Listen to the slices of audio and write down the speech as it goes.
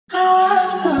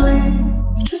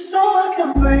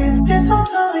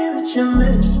that you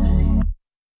miss me.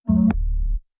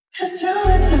 It's too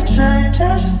late to change,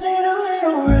 I just need a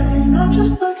little rain. I'm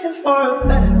just looking for a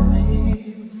better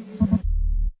me.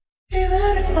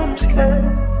 Even if I'm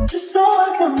scared, just so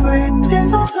I can breathe.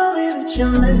 Please don't tell me that you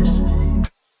miss me.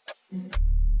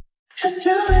 It's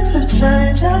too late to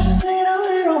change, I just need a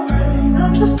little rain.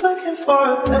 I'm just looking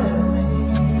for a better me.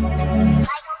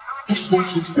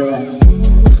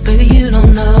 Baby, you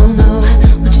don't know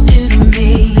what you do to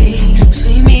me.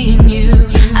 Between me and you,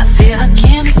 I feel like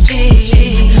chemistry.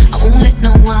 I won't let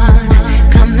no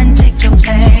one come and take your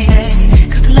place.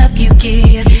 Cause the love you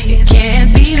give, it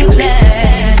can't be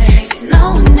replaced. See,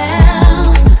 no one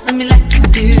else love me like you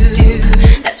do.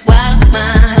 That's why I'm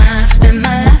mine. Spend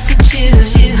my life with you.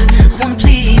 I wanna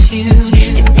please you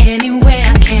in any way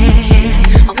I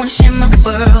can. I wanna share my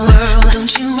world, but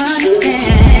don't you understand?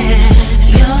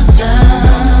 Your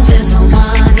love is a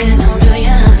one in a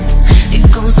million. It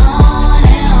goes on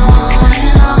and on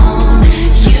and on.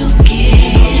 You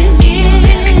give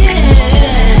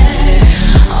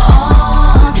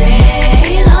all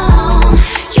day long.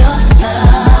 Your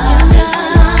love is a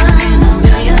one in a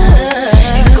million.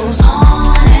 It goes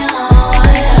on and on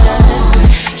and on.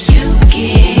 You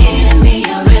give me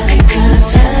a really good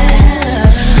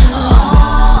feeling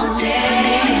all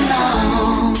day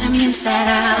long. Turn me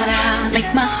inside out,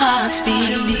 make my heart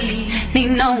beat.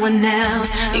 Need no one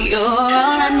else, you're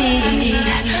all I need.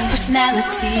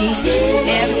 Personality,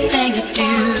 everything you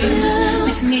do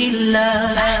makes me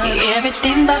love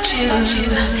everything about you.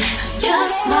 Your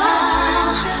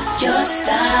smile, your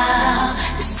style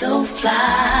is so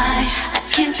fly, I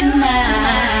can't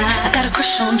deny. I got a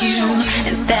crush on you,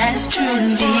 and that is true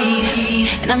indeed.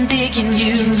 And I'm digging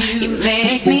you, you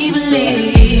make me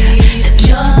believe that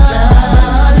your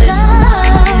love is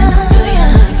mine.